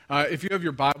If you have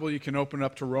your Bible, you can open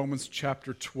up to Romans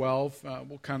chapter 12.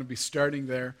 We'll kind of be starting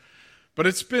there. But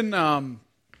it's been,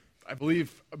 I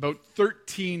believe, about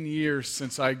 13 years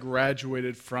since I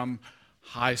graduated from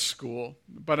high school.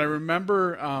 But I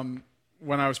remember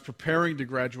when I was preparing to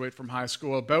graduate from high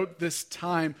school, about this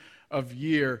time of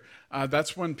year,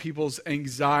 that's when people's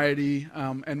anxiety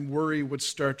and worry would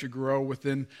start to grow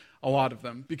within a lot of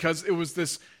them. Because it was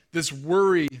this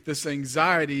worry, this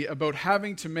anxiety about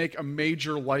having to make a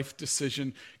major life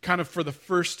decision kind of for the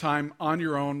first time on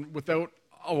your own without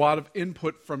a lot of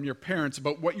input from your parents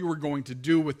about what you were going to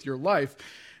do with your life.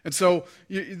 And so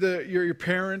your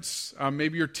parents,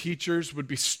 maybe your teachers would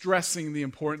be stressing the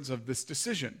importance of this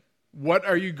decision. What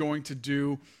are you going to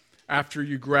do after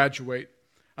you graduate?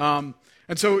 And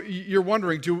so you're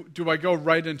wondering, do I go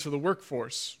right into the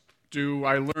workforce? Do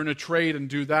I learn a trade and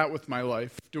do that with my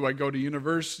life? Do I go to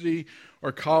university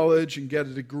or college and get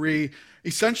a degree?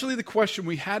 Essentially, the question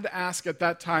we had to ask at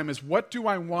that time is, what do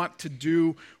I want to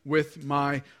do with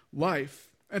my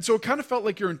life? And so it kind of felt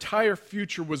like your entire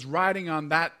future was riding on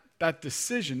that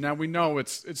decision. Now, we know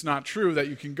it's not true that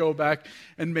you can go back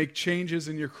and make changes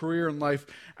in your career and life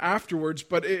afterwards,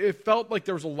 but it felt like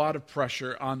there was a lot of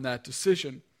pressure on that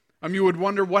decision. You would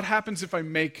wonder, what happens if I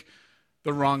make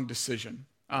the wrong decision?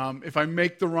 If I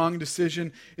make the wrong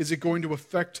decision, is it going to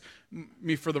affect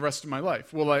me for the rest of my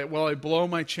life? Will I blow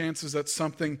my chances at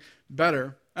something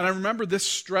better? And I remember this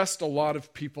stressed a lot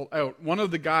of people out. One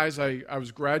of the guys I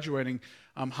was graduating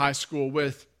high school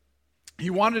with, he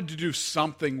wanted to do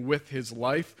something with his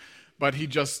life, but he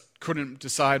just couldn't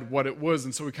decide what it was.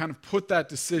 And so we kind of put that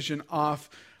decision off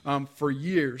for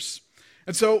years.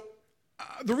 And so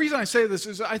the reason I say this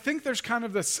is I think there's kind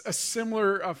of a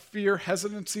similar fear,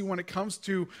 hesitancy when it comes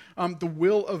to the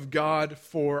will of God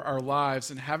for our lives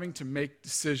and having to make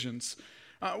decisions.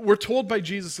 We're told by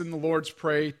Jesus in the Lord's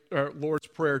Prayer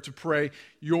to pray,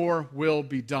 "Your will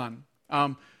be done."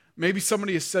 Maybe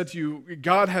somebody has said to you,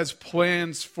 God has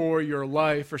plans for your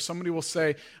life, or somebody will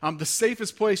say, the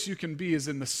safest place you can be is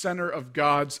in the center of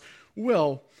God's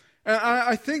will. And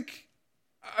I think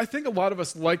a lot of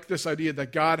us like this idea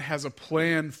that God has a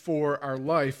plan for our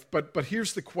life, but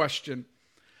here's the question.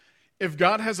 If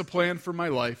God has a plan for my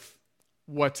life,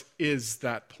 what is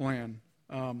that plan?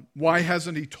 Why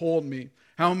hasn't He told me?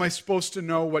 How am I supposed to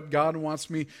know what God wants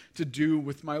me to do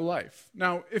with my life?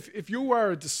 Now, if you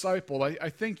are a disciple, I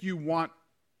think you want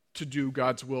to do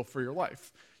God's will for your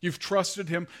life. You've trusted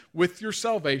Him with your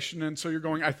salvation, and so you're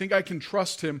going, I think I can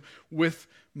trust Him with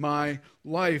my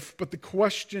life. But the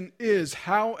question is,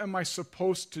 how am I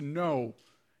supposed to know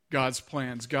God's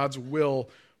plans, God's will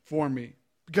for me?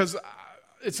 Because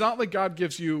it's not like God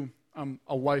gives you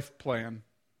a life plan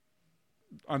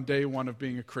on day one of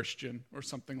being a Christian or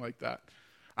something like that.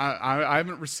 I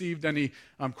haven't received any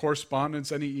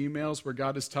correspondence, any emails where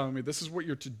God is telling me, this is what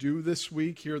you're to do this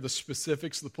week. Here are the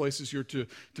specifics, the places you're to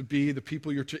be, the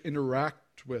people you're to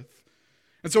interact with.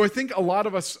 And so I think a lot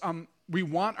of us, we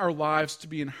want our lives to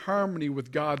be in harmony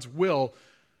with God's will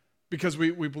because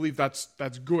we believe that's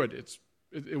good.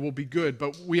 It will be good.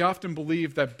 But we often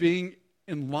believe that being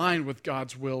in line with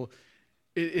God's will,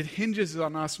 it hinges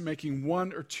on us making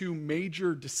one or two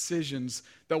major decisions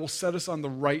that will set us on the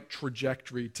right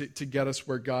trajectory to get us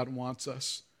where God wants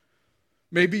us.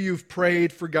 Maybe you've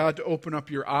prayed for God to open up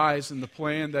your eyes and the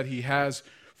plan that He has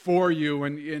for you,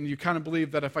 and you kind of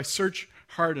believe that if I search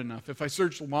hard enough, if I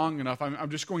search long enough, I'm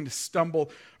just going to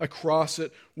stumble across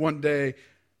it one day.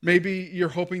 Maybe you're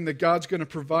hoping that God's going to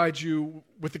provide you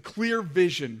with a clear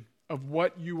vision of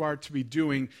what you are to be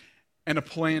doing and a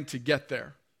plan to get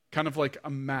there. Kind of like a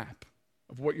map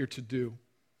of what you're to do.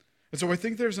 And so I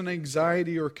think there's an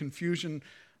anxiety or confusion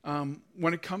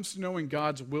when it comes to knowing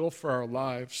God's will for our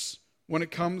lives, when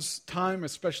it comes time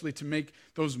especially to make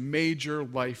those major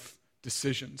life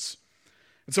decisions.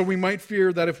 And so we might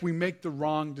fear that if we make the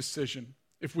wrong decision,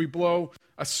 if we blow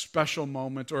a special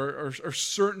moment or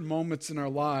certain moments in our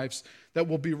lives, that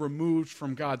will be removed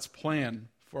from God's plan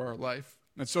for our life.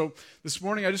 And so this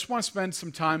morning I just want to spend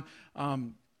some time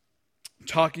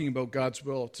talking about God's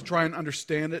will, to try and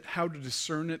understand it, how to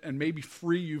discern it, and maybe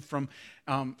free you from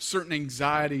certain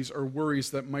anxieties or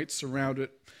worries that might surround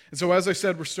it. And so, as I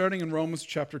said, we're starting in Romans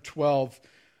chapter 12.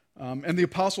 And the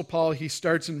Apostle Paul, he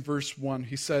starts in verse 1.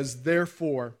 He says,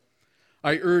 "Therefore,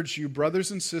 I urge you,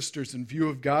 brothers and sisters, in view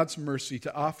of God's mercy,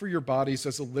 to offer your bodies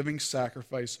as a living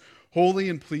sacrifice, holy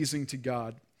and pleasing to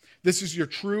God. This is your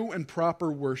true and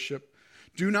proper worship.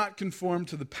 Do not conform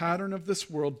to the pattern of this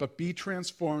world, but be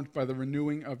transformed by the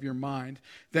renewing of your mind.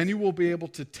 Then you will be able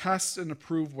to test and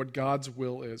approve what God's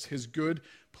will is, His good,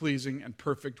 pleasing, and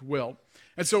perfect will."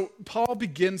 And so Paul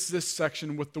begins this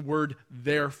section with the word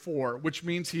therefore, which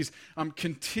means he's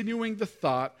continuing the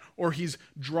thought, or he's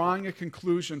drawing a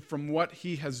conclusion from what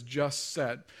he has just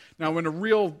said. Now, in a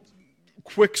real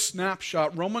quick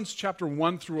snapshot, Romans chapter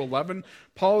 1 through 11,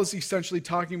 Paul is essentially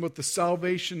talking about the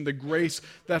salvation, the grace,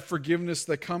 that forgiveness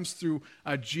that comes through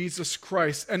Jesus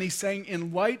Christ. And he's saying,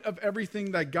 in light of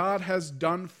everything that God has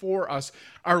done for us,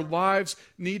 our lives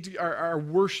need to, our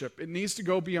worship, it needs to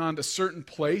go beyond a certain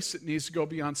place. It needs to go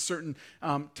beyond certain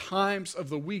times of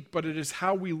the week, but it is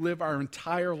how we live our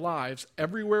entire lives,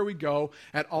 everywhere we go,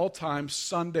 at all times,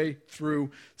 Sunday through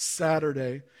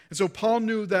Saturday. And so Paul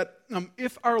knew that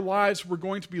if our lives were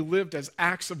going to be lived as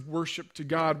acts of worship to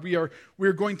God, we are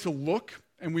going to look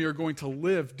and we are going to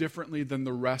live differently than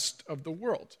the rest of the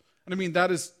world. And I mean, that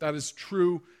is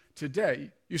true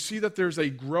today. You see that there's a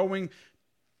growing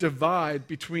divide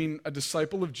between a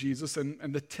disciple of Jesus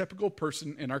and the typical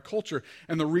person in our culture.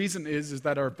 And the reason is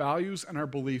that our values and our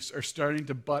beliefs are starting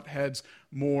to butt heads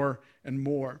more and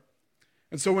more.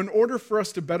 And so in order for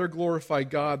us to better glorify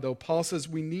God, though, Paul says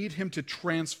we need him to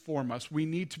transform us. We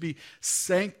need to be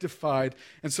sanctified.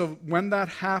 And so when that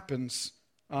happens,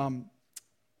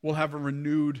 we'll have a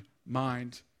renewed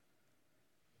mind,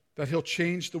 that he'll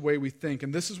change the way we think.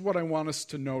 And this is what I want us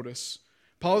to notice.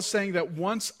 Paul is saying that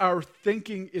once our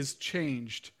thinking is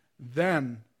changed,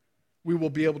 then we will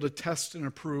be able to test and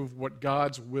approve what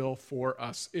God's will for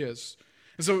us is.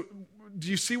 And so, do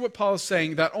you see what Paul is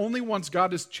saying? That only once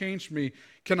God has changed me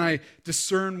can I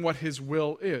discern what his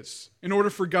will is. In order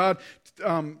for God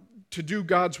to do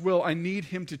God's will, I need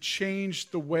him to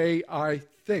change the way I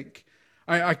think.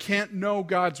 I can't know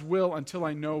God's will until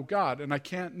I know God, and I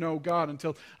can't know God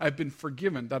until I've been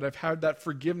forgiven, that I've had that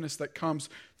forgiveness that comes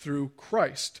through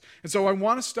Christ. And so I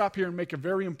want to stop here and make a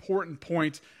very important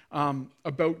point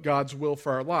about God's will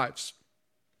for our lives.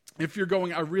 If you're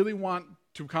going, I really want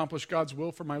to accomplish God's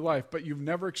will for my life, but you've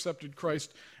never accepted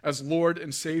Christ as Lord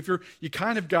and Savior, you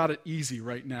kind of got it easy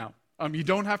right now. You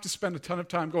don't have to spend a ton of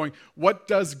time going, what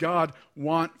does God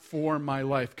want for my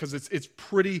life? Because it's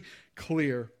pretty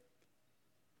clear.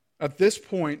 At this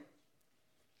point,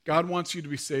 God wants you to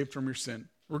be saved from your sin.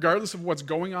 Regardless of what's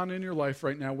going on in your life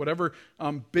right now, whatever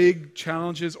big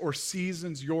challenges or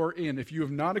seasons you're in, if you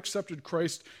have not accepted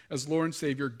Christ as Lord and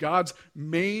Savior, God's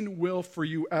main will for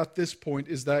you at this point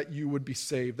is that you would be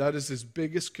saved. That is his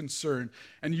biggest concern.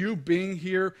 And you being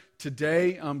here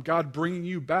today, God bringing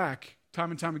you back time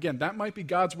and time again, that might be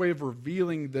God's way of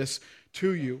revealing this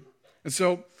to you. And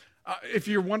so, if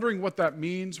you're wondering what that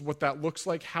means, what that looks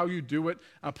like, how you do it,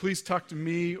 please talk to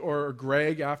me or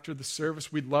Greg after the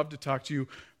service. We'd love to talk to you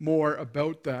more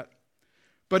about that.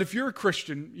 But if you're a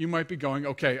Christian, you might be going,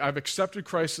 okay, I've accepted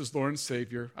Christ as Lord and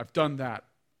Savior. I've done that.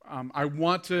 I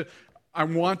want to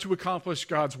accomplish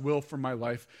God's will for my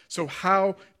life. So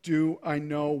how do I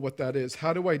know what that is?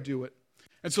 How do I do it?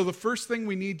 And so the first thing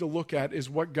we need to look at is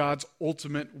what God's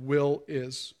ultimate will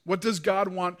is. What does God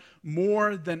want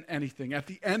more than anything? At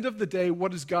the end of the day,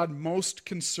 what is God most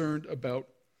concerned about?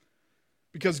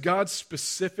 Because God's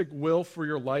specific will for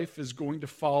your life is going to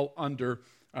fall under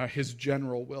his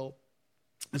general will.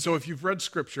 And so if you've read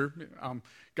Scripture,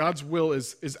 God's will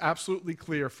is absolutely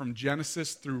clear from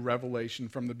Genesis through Revelation.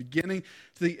 From the beginning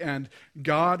to the end,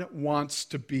 God wants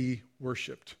to be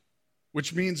worshiped.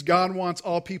 Which means God wants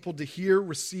all people to hear,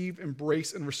 receive,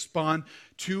 embrace, and respond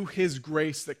to his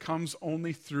grace that comes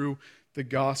only through the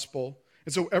gospel.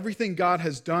 And so everything God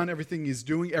has done, everything he's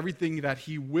doing, everything that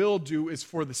he will do is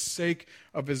for the sake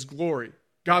of his glory.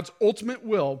 God's ultimate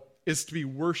will is to be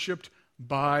worshiped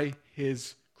by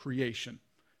his creation.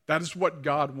 That is what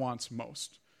God wants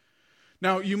most.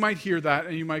 Now, you might hear that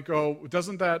and you might go,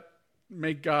 doesn't that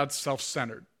make God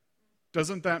self-centered?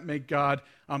 Doesn't that make God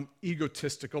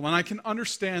egotistical? And I can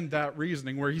understand that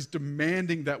reasoning where he's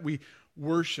demanding that we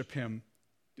worship him.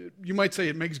 You might say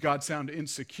it makes God sound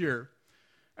insecure.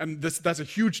 And that's a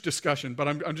huge discussion, but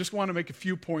I just want to make a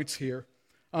few points here.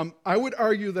 I would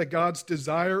argue that God's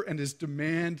desire and his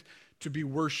demand to be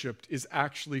worshiped is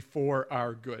actually for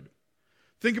our good.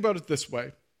 Think about it this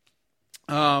way.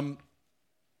 I've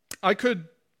got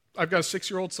a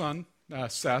 6-year-old son,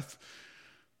 Seth,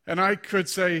 and I could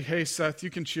say, hey, Seth, you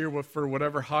can cheer for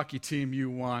whatever hockey team you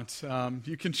want.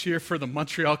 You can cheer for the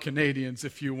Montreal Canadiens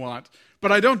if you want.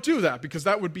 But I don't do that because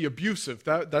that would be abusive.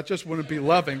 That just wouldn't be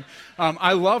loving.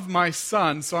 I love my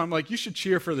son, so I'm like, you should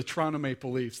cheer for the Toronto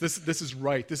Maple Leafs. This is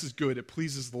right. This is good. It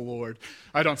pleases the Lord.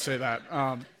 I don't say that.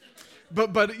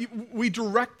 But we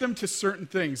direct them to certain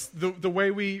things. The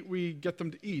way we get them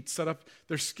to eat, set up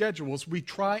their schedules, we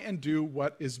try and do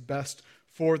what is best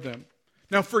for them.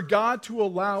 Now, for God to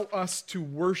allow us to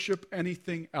worship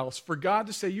anything else, for God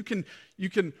to say you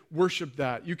can worship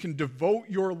that, you can devote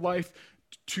your life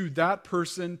to that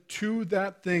person, to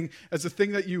that thing, as a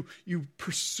thing that you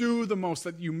pursue the most,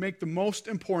 that you make the most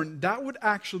important, that would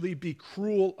actually be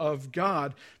cruel of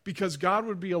God, because God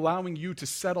would be allowing you to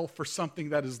settle for something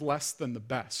that is less than the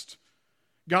best.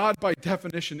 God, by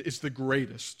definition, is the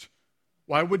greatest.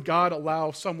 Why would God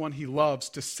allow someone he loves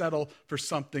to settle for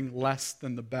something less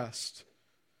than the best?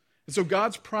 And so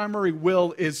God's primary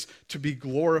will is to be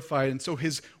glorified. And so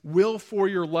his will for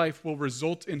your life will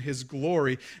result in his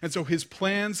glory. And so his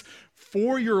plans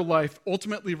for your life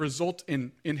ultimately result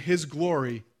in his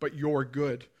glory, but your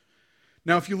good.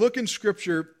 Now, if you look in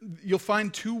Scripture, you'll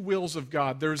find two wills of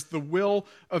God. There's the will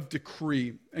of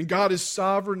decree, and God is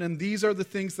sovereign, and these are the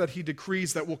things that he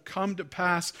decrees that will come to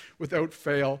pass without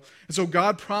fail. And so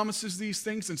God promises these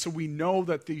things, and so we know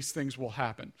that these things will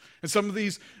happen. And some of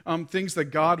these things that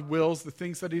God wills, the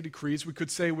things that he decrees, we could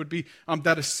say would be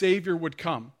that a Savior would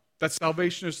come, that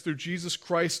salvation is through Jesus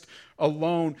Christ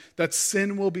alone, that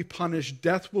sin will be punished,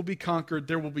 death will be conquered,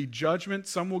 there will be judgment,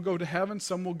 some will go to heaven,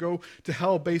 some will go to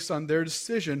hell based on their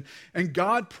decision. And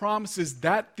God promises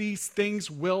that these things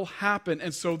will happen,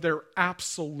 and so they're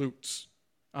absolutes.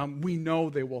 We know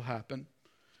they will happen.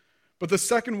 But the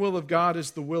second will of God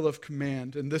is the will of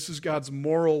command, and this is God's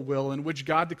moral will, in which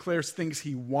God declares things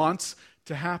he wants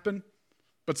to happen,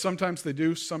 but sometimes they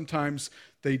do, sometimes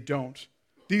they don't.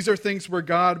 These are things where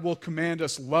God will command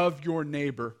us, love your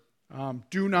neighbor,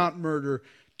 do not murder,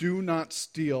 do not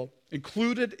steal.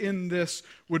 Included in this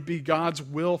would be God's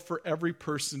will for every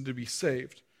person to be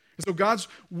saved. And so God's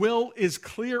will is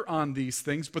clear on these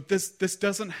things, but this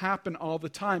doesn't happen all the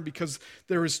time because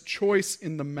there is choice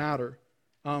in the matter.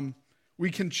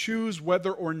 We can choose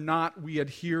whether or not we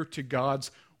adhere to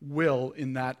God's will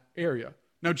in that area.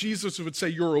 Now, Jesus would say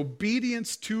your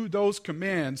obedience to those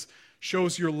commands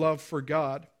shows your love for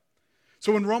God.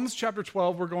 So in Romans chapter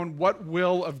 12, we're going, what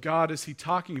will of God is he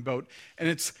talking about? And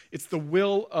it's the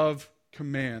will of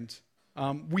command.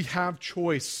 We have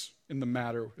choice in the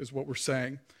matter, is what we're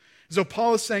saying. So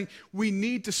Paul is saying we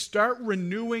need to start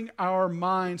renewing our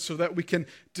minds so that we can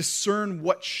discern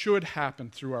what should happen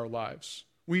through our lives.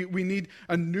 We need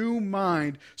a new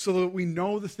mind so that we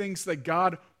know the things that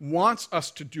God wants us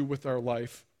to do with our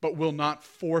life, but will not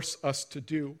force us to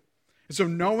do. And so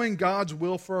knowing God's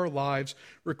will for our lives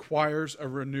requires a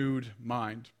renewed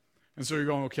mind. And so you're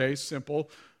going, okay, simple,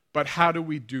 but how do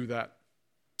we do that?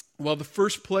 Well, the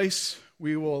first place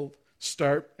we will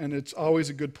start, and it's always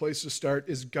a good place to start,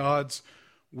 is God's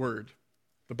Word,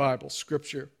 the Bible,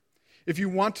 Scripture. If you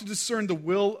want to discern the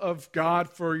will of God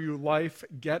for your life,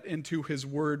 get into his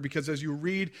Word, because as you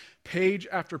read page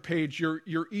after page,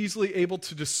 you're easily able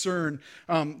to discern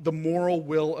the moral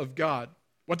will of God.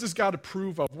 What does God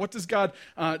approve of? What does God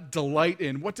delight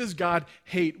in? What does God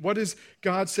hate? What is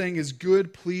God saying is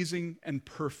good, pleasing, and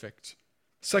perfect?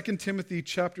 2 Timothy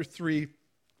chapter 3,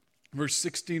 verse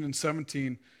 16 and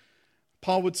 17,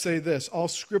 Paul would say this: all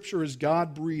Scripture is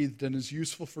God-breathed and is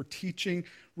useful for teaching,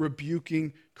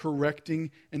 rebuking,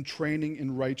 correcting, and training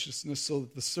in righteousness, so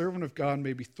that the servant of God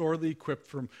may be thoroughly equipped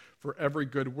for every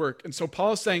good work. And so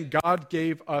Paul is saying God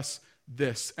gave us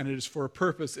this, and it is for a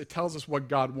purpose. It tells us what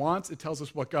God wants. It tells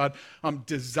us what God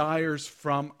desires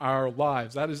from our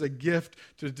lives. That is a gift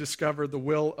to discover the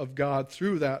will of God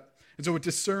through that. And so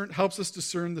it helps us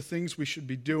discern the things we should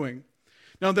be doing.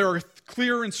 Now, there are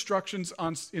clear instructions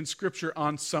in Scripture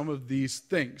on some of these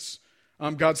things.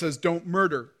 God says, don't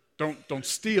murder, don't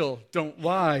steal, don't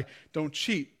lie, don't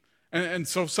cheat. And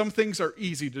so some things are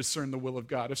easy to discern the will of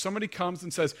God. If somebody comes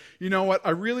and says, you know what, I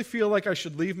really feel like I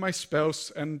should leave my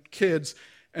spouse and kids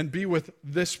and be with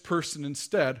this person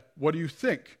instead, what do you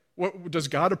think? Does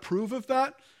God approve of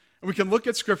that? And we can look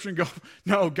at Scripture and go,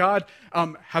 no, God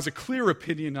has a clear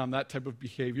opinion on that type of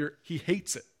behavior. He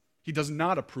hates it. He does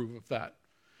not approve of that.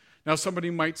 Now, somebody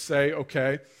might say,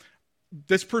 okay,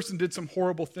 this person did some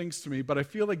horrible things to me, but I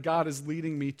feel like God is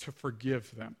leading me to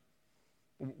forgive them.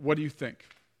 What do you think?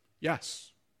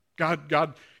 Yes.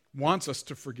 God wants us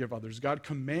to forgive others. God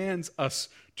commands us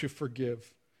to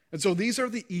forgive. And so these are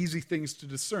the easy things to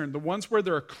discern, the ones where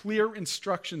there are clear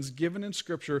instructions given in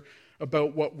Scripture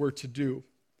about what we're to do.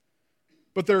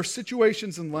 But there are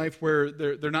situations in life where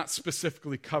they're not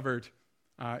specifically covered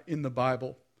in the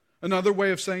Bible. Another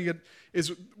way of saying it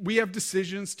is we have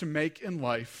decisions to make in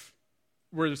life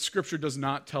where the Scripture does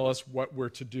not tell us what we're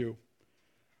to do.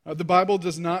 The Bible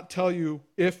does not tell you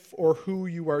if or who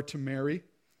you are to marry,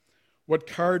 what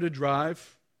car to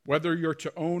drive, whether you're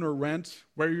to own or rent,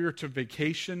 where you're to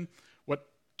vacation, what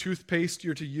toothpaste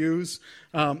you're to use.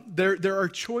 There are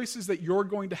choices that you're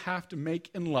going to have to make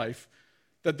in life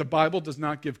that the Bible does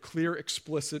not give clear,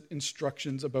 explicit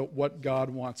instructions about what God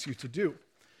wants you to do.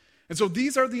 And so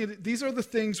these are the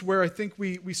things where I think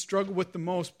we struggle with the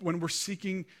most when we're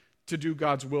seeking to do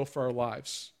God's will for our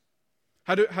lives.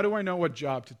 How do I know what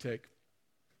job to take?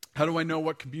 How do I know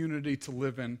what community to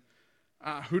live in?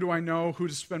 Who do I know who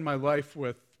to spend my life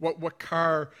with? What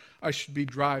car I should be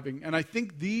driving? And I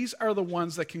think these are the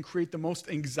ones that can create the most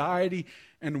anxiety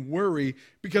and worry,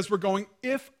 because we're going,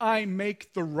 if I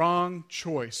make the wrong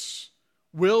choice,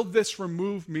 will this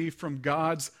remove me from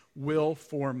God's will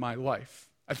for my life?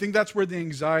 I think that's where the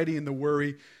anxiety and the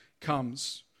worry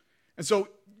comes. And so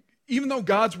even though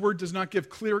God's word does not give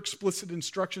clear, explicit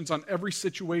instructions on every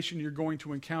situation you're going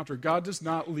to encounter, God does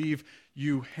not leave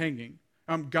you hanging.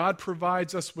 God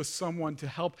provides us with someone to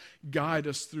help guide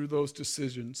us through those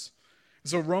decisions.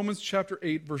 So Romans chapter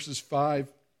 8, verses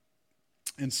 5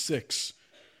 and 6,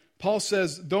 Paul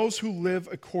says, those who live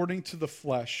according to the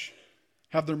flesh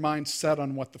have their minds set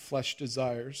on what the flesh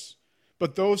desires.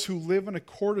 But those who live in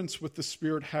accordance with the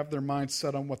Spirit have their minds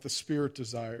set on what the Spirit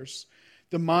desires.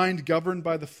 The mind governed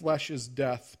by the flesh is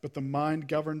death, but the mind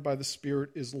governed by the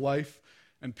Spirit is life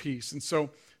and peace. And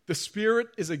so the Spirit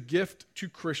is a gift to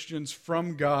Christians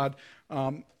from God.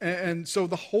 And so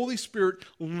the Holy Spirit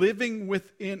living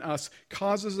within us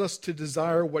causes us to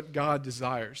desire what God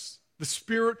desires. The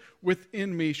Spirit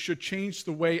within me should change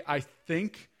the way I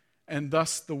think and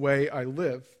thus the way I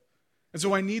live. And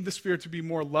so I need the Spirit to be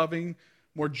more loving,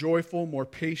 more joyful, more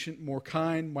patient, more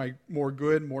kind, more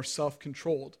good, more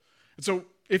self-controlled. And so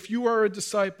if you are a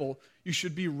disciple, you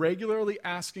should be regularly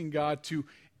asking God to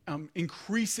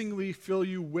increasingly fill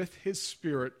you with His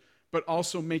Spirit, but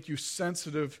also make you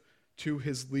sensitive to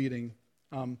His leading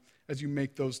as you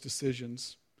make those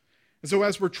decisions. And so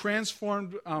as we're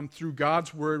transformed through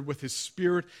God's Word with His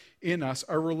Spirit in us,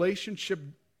 our relationship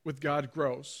with God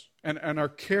grows, and our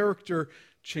character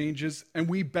changes, and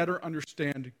we better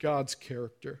understand God's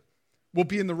character. We'll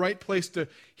be in the right place to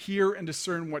hear and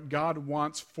discern what God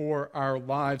wants for our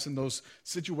lives in those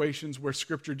situations where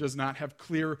Scripture does not have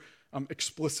clear,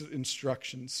 explicit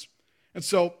instructions. And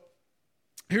so,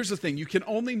 here's the thing. You can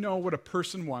only know what a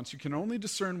person wants. You can only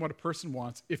discern what a person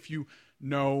wants if you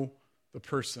know the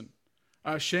person.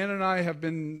 Shannon and I have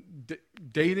been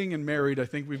dating and married. I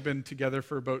think we've been together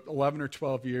for about 11 or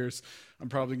 12 years. I'm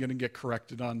probably going to get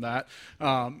corrected on that.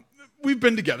 We've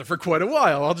been together for quite a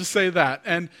while, I'll just say that.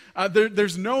 And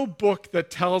there's no book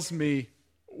that tells me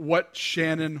what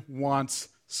Shannon wants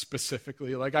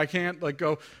specifically. Like, I can't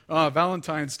go,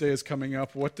 Valentine's Day is coming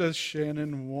up. What does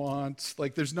Shannon want?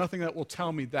 Like, there's nothing that will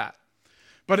tell me that.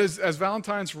 But as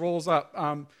Valentine's rolls up,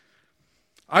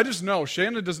 I just know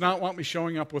Shannon does not want me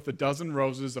showing up with a dozen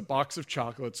roses, a box of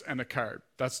chocolates, and a card.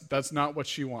 That's not what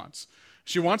she wants.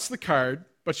 She wants the card,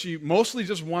 but she mostly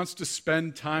just wants to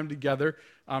spend time together.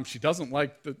 She doesn't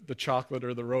like the chocolate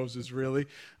or the roses, really.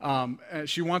 And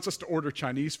she wants us to order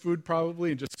Chinese food,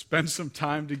 probably, and just spend some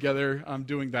time together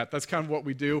doing that. That's kind of what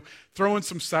we do. Throw in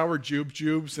some sour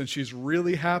jubes, and she's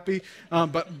really happy.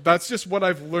 But that's just what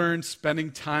I've learned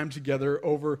spending time together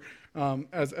over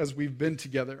as we've been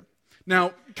together.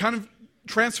 Now, kind of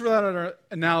transfer that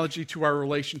analogy to our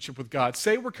relationship with God.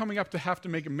 Say we're coming up to have to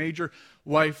make a major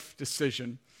life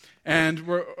decision, and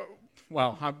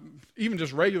even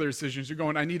just regular decisions, you're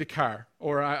going, I need a car,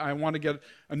 or I want to get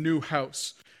a new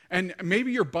house. And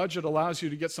maybe your budget allows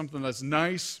you to get something that's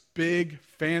nice, big,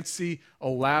 fancy,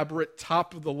 elaborate,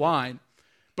 top of the line.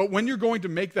 But when you're going to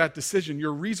make that decision,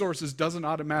 your resources doesn't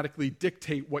automatically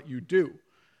dictate what you do.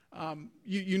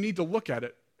 You need to look at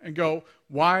it and go,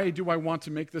 why do I want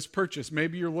to make this purchase?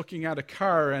 Maybe you're looking at a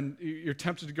car and you're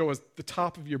tempted to go as the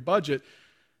top of your budget,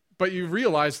 but you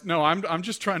realize, no, I'm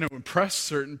just trying to impress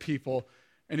certain people.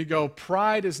 And you go,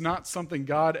 pride is not something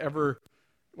God ever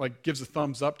gives a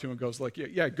thumbs up to and goes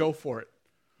yeah, go for it.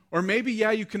 Or maybe,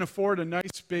 you can afford a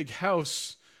nice big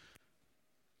house,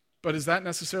 but is that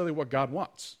necessarily what God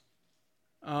wants?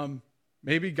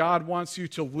 Maybe God wants you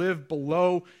to live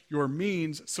below your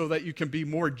means so that you can be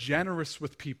more generous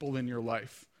with people in your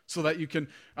life, so that you can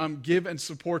give and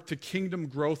support to kingdom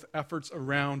growth efforts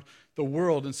around the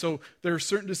world. And so there are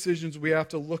certain decisions we have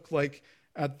to look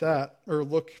at that, or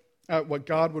look at what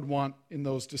God would want in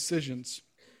those decisions.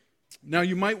 Now,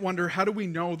 you might wonder, how do we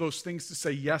know those things to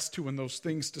say yes to and those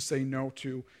things to say no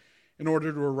to in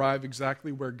order to arrive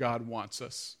exactly where God wants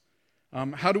us?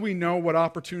 How do we know what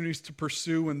opportunities to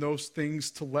pursue and those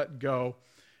things to let go?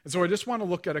 And so I just want to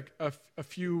look at a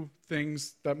few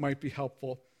things that might be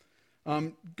helpful.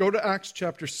 Go to Acts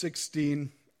chapter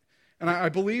 16, And I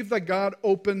believe that God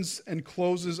opens and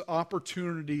closes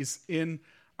opportunities in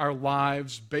our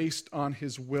lives based on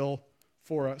his will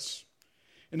for us.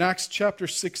 In Acts chapter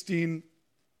 16,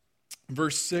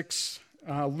 verse 6,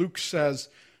 Luke says,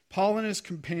 Paul and his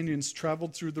companions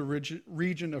traveled through the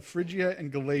region of Phrygia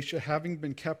and Galatia, having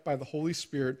been kept by the Holy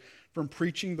Spirit from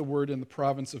preaching the word in the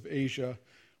province of Asia.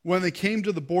 When they came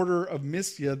to the border of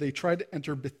Mysia, they tried to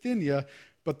enter Bithynia,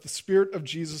 but the Spirit of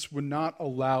Jesus would not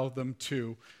allow them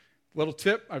to. Little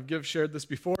tip, I've shared this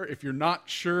before. If you're not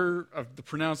sure of the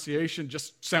pronunciation,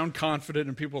 just sound confident,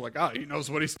 and people are like, he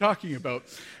knows what he's talking about.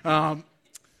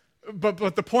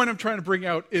 But the point I'm trying to bring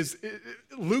out is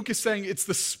Luke is saying it's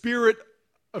the Spirit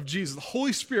of Jesus, the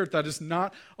Holy Spirit, that is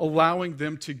not allowing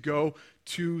them to go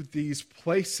to these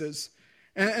places.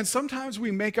 And sometimes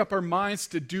we make up our minds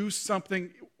to do something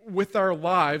with our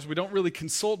lives. We don't really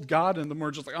consult God in them.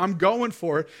 We're just like, I'm going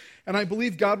for it. And I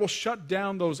believe God will shut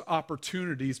down those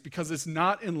opportunities because it's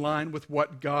not in line with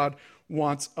what God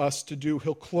wants us to do.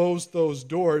 He'll close those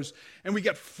doors. And we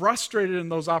get frustrated in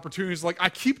those opportunities. Like, I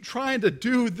keep trying to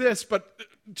do this, but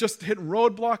just hit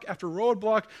roadblock after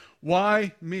roadblock.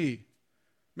 Why me?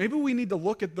 Maybe we need to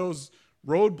look at those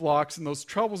roadblocks and those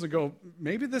troubles and go,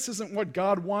 maybe this isn't what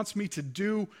God wants me to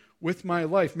do with my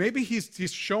life. Maybe he's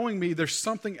showing me there's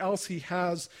something else he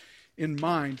has in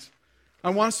mind.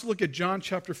 I want us to look at John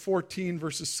chapter 14,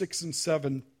 verses 6 and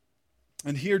 7.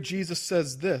 And here Jesus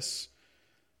says this,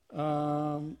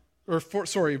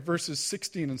 verses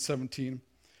 16 and 17.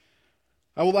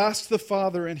 I will ask the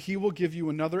Father, and he will give you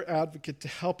another advocate to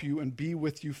help you and be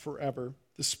with you forever,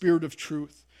 the Spirit of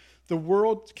truth. The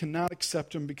world cannot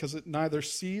accept him because it neither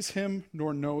sees him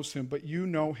nor knows him, but you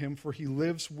know him, for he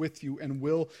lives with you and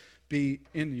will be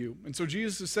in you. And so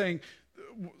Jesus is saying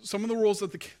some of the roles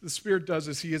that the Spirit does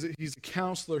is he's a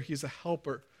counselor, he's a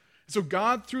helper. So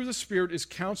God, through the Spirit, is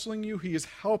counseling you, he is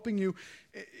helping you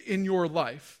in your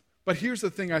life. But here's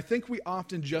the thing, I think we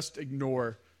often just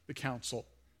ignore the counsel.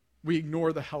 We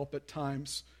ignore the help at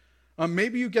times.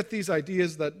 Maybe you get these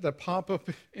ideas that pop up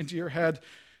into your head,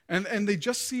 and they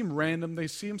just seem random, they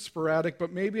seem sporadic,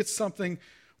 but maybe it's something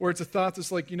where it's a thought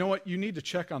that's like, you know what, you need to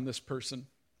check on this person.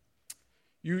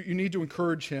 You need to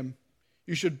encourage him.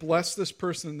 You should bless this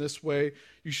person in this way.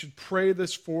 You should pray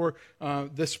this for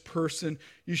this person.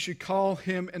 You should call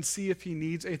him and see if he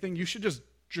needs anything. You should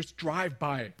just drive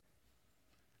by.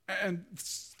 And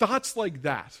thoughts like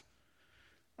that.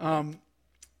 And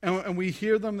we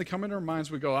hear them, they come into our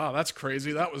minds, we go, that's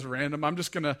crazy, that was random. I'm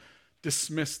just going to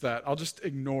dismiss that. I'll just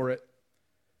ignore it.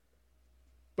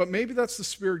 But maybe that's the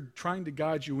Spirit trying to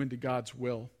guide you into God's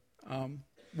will.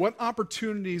 What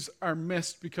opportunities are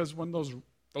missed because when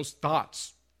those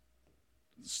thoughts,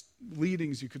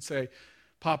 leadings, you could say,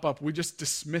 pop up, we just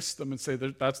dismiss them and say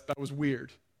that was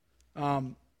weird.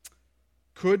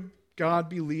 Could God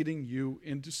be leading you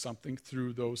into something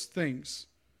through those things?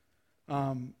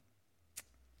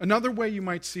 Another way you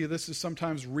might see this is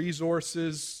sometimes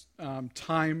resources,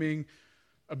 timing,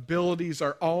 abilities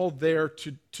are all there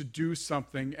to do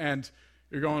something, and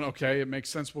you're going, okay, it makes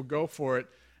sense, we'll go for it.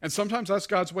 And sometimes that's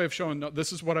God's way of showing, no,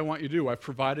 this is what I want you to do. I've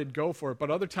provided, go for it. But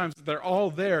other times they're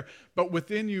all there, but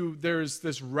within you there's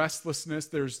this restlessness,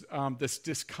 there's this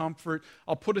discomfort.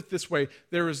 I'll put it this way,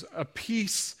 there is a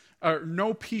peace,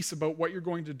 no peace about what you're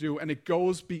going to do, and it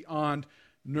goes beyond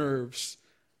nerves.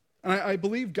 And I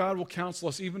believe God will counsel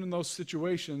us even in those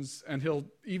situations, and he'll,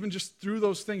 even just through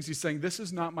those things, he's saying, this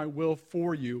is not my will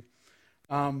for you.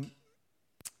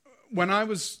 When I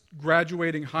was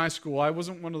graduating high school, I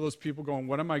wasn't one of those people going,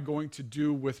 what am I going to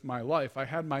do with my life? I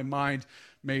had my mind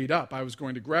made up. I was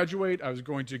going to graduate. I was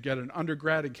going to get an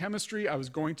undergrad in chemistry. I was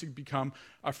going to become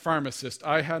a pharmacist.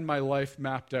 I had my life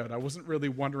mapped out. I wasn't really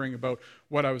wondering about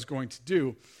what I was going to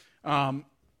do.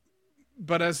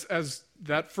 But as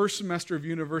that first semester of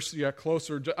university got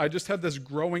closer, I just had this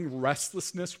growing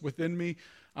restlessness within me.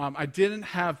 I didn't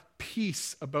have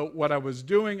peace about what I was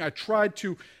doing. I tried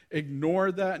to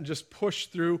ignore that and just push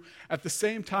through. At the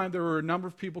same time, there were a number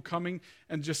of people coming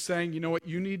and just saying, you know what,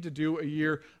 you need to do a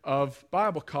year of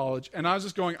Bible college. And I was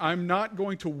just going, I'm not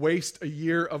going to waste a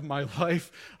year of my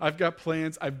life. I've got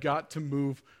plans. I've got to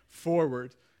move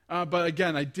forward. But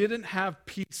again, I didn't have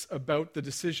peace about the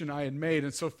decision I had made.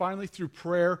 And so finally, through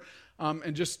prayer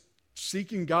and just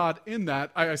seeking God in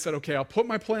that, I said, okay, I'll put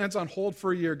my plans on hold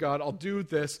for a year, God. I'll do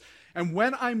this. And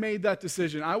when I made that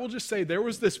decision, I will just say there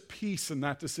was this peace in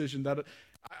that decision that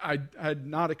I had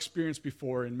not experienced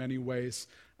before in many ways.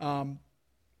 And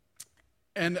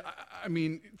I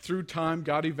mean, through time,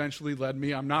 God eventually led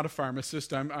me. I'm not a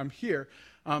pharmacist. I'm here.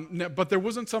 But there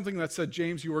wasn't something that said,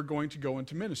 James, you are going to go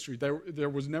into ministry. There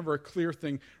was never a clear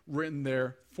thing written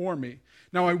there for me.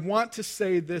 Now, I want to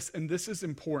say this, and this is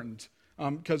important,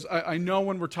 because I know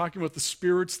when we're talking about the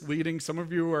Spirit's leading, some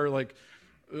of you are like,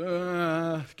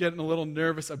 getting a little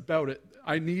nervous about it.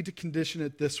 I need to condition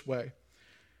it this way.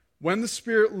 When the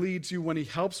Spirit leads you, when he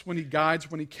helps, when he guides,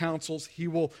 when he counsels, he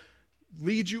will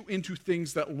lead you into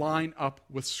things that line up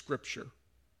with Scripture.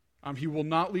 He will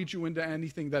not lead you into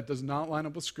anything that does not line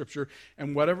up with Scripture,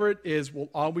 and whatever it is will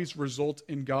always result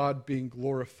in God being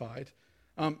glorified.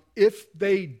 If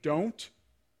they don't,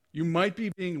 you might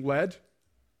be being led,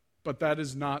 but that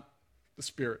is not the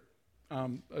Spirit. I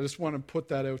just want to put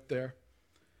that out there.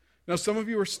 Now, some of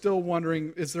you are still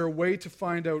wondering, is there a way to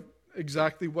find out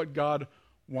exactly what God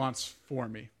wants for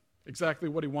me? Exactly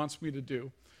what he wants me to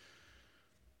do?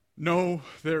 No,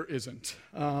 there isn't.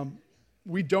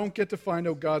 We don't get to find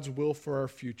out God's will for our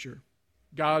future.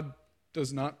 God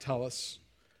does not tell us,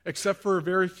 except for a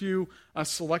very few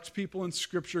select people in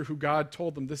Scripture who God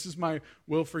told them, this is my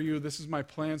will for you, this is my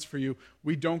plans for you.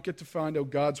 We don't get to find out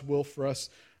God's will for us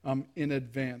in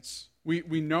advance.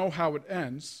 We know how it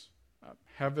ends,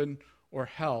 heaven or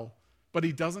hell, but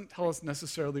he doesn't tell us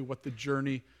necessarily what the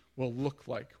journey will look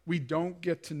like. We don't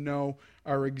get to know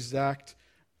our exact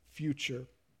future.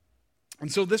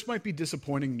 And so this might be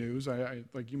disappointing news.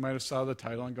 Like you might have saw the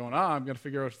title and going, I'm going to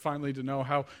figure out finally to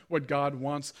know what God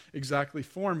wants exactly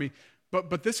for me.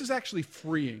 But this is actually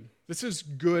freeing. This is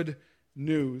good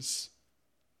news.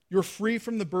 You're free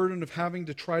from the burden of having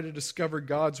to try to discover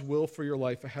God's will for your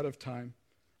life ahead of time.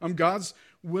 God's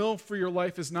will for your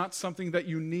life is not something that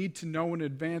you need to know in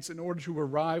advance in order to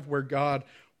arrive where God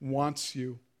wants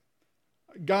you.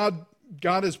 God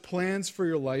has plans for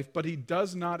your life, but he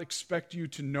does not expect you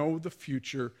to know the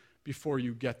future before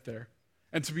you get there.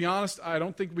 And to be honest, I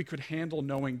don't think we could handle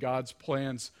knowing God's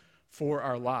plans for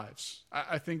our lives.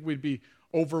 I think we'd be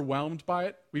overwhelmed by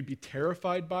it, we'd be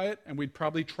terrified by it, and we'd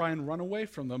probably try and run away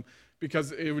from them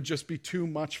because it would just be too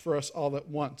much for us all at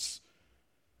once.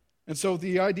 And so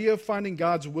the idea of finding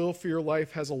God's will for your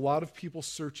life has a lot of people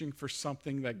searching for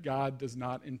something that God does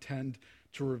not intend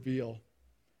to reveal.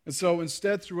 And so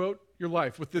instead, throughout your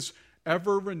life, with this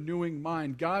ever-renewing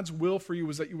mind, God's will for you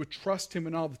is that you would trust him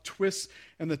in all the twists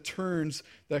and the turns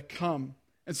that come.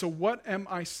 And so what am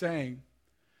I saying?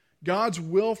 God's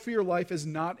will for your life is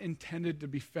not intended to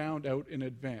be found out in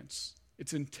advance.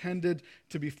 It's intended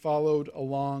to be followed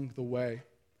along the way.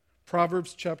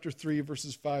 Proverbs chapter 3,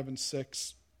 verses 5 and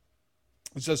 6.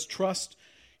 It says, trust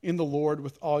in the Lord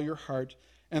with all your heart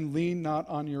and lean not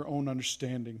on your own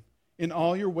understanding. In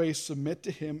all your ways submit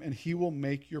to him and he will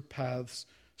make your paths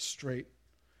straight.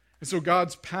 And so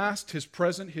God's past, his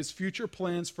present, his future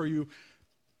plans for you,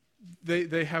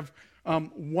 they have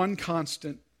one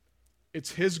constant.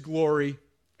 It's his glory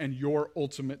and your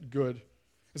ultimate good.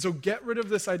 And so get rid of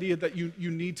this idea that you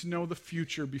need to know the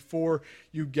future before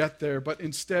you get there, but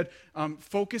instead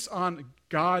focus on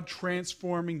God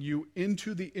transforming you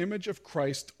into the image of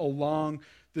Christ along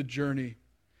the journey.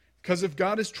 Because if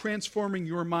God is transforming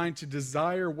your mind to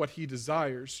desire what he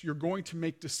desires, you're going to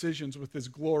make decisions with his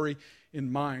glory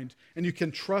in mind, and you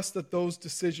can trust that those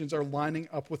decisions are lining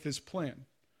up with his plan.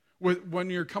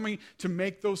 When you're coming to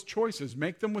make those choices,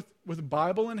 make them with a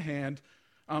Bible in hand,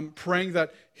 praying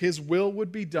that his will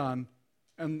would be done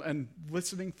and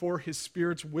listening for his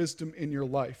Spirit's wisdom in your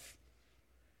life.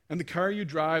 And the car you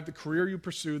drive, the career you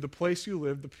pursue, the place you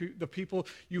live, the people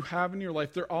you have in your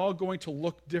life, they're all going to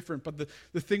look different. But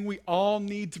the thing we all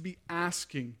need to be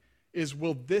asking is,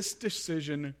 will this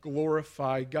decision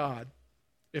glorify God?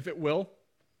 If it will,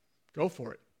 go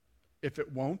for it. If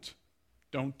it won't,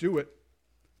 don't do it.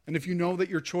 And if you know that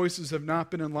your choices have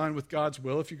not been in line with God's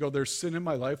will, if you go, there's sin in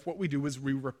my life, what we do is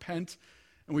we repent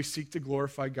and we seek to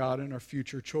glorify God in our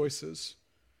future choices.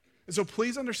 And so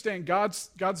please understand,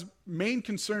 God's main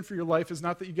concern for your life is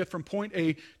not that you get from point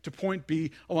A to point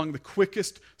B along the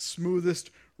quickest,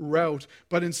 smoothest route,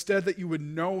 but instead that you would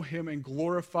know him and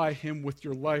glorify him with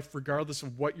your life, regardless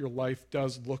of what your life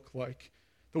does look like.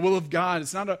 The will of God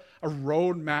is not a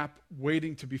roadmap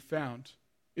waiting to be found.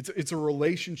 It's a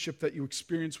relationship that you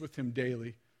experience with him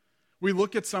daily. We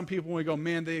look at some people and we go,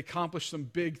 man, they accomplished some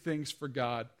big things for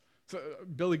God. So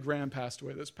Billy Graham passed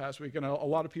away this past week, and a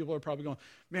lot of people are probably going,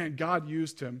 man, God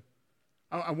used him.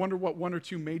 I wonder what one or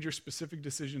two major specific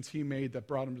decisions he made that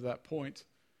brought him to that point.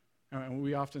 And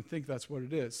we often think that's what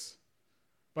it is.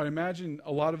 But imagine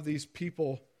a lot of these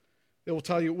people, they will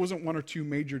tell you it wasn't one or two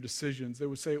major decisions. They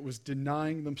would say it was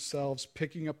denying themselves,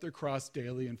 picking up their cross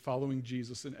daily, and following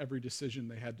Jesus in every decision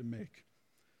they had to make.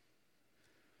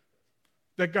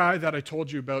 That guy that I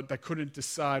told you about that couldn't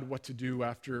decide what to do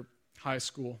after high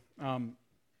school.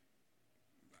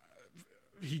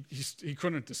 He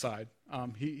couldn't decide.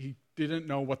 He didn't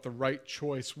know what the right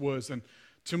choice was. And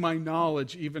to my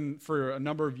knowledge, even for a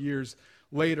number of years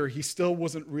later, he still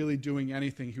wasn't really doing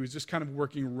anything. He was just kind of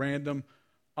working random,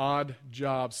 odd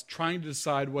jobs, trying to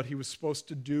decide what he was supposed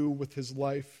to do with his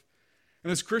life.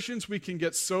 And as Christians, we can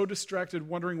get so distracted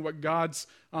wondering what God's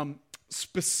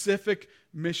specific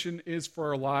mission is for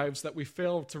our lives that we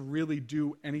fail to really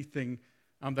do anything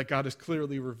that God has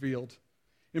clearly revealed.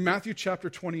 In Matthew chapter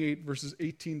 28, verses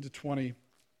 18 to 20,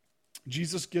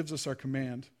 Jesus gives us our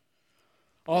command.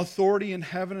 All authority in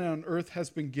heaven and on earth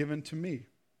has been given to me.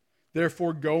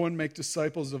 Therefore, go and make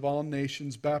disciples of all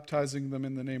nations, baptizing them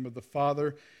in the name of the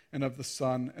Father and of the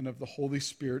Son and of the Holy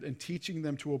Spirit, and teaching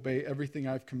them to obey everything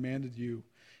I've commanded you.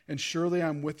 And surely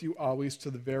I'm with you always to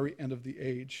the very end of the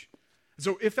age.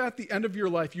 So if at the end of your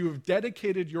life you have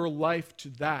dedicated your life to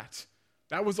that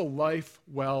was a life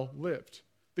well lived.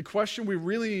 The question we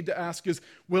really need to ask is,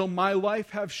 will my life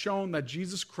have shown that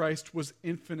Jesus Christ was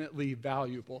infinitely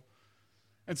valuable?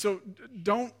 And so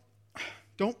don't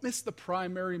miss the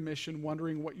primary mission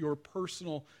wondering what your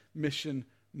personal mission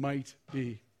might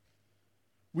be.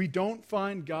 We don't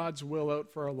find God's will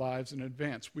out for our lives in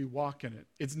advance. We walk in it.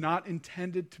 It's not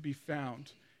intended to be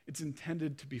found. It's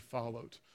intended to be followed.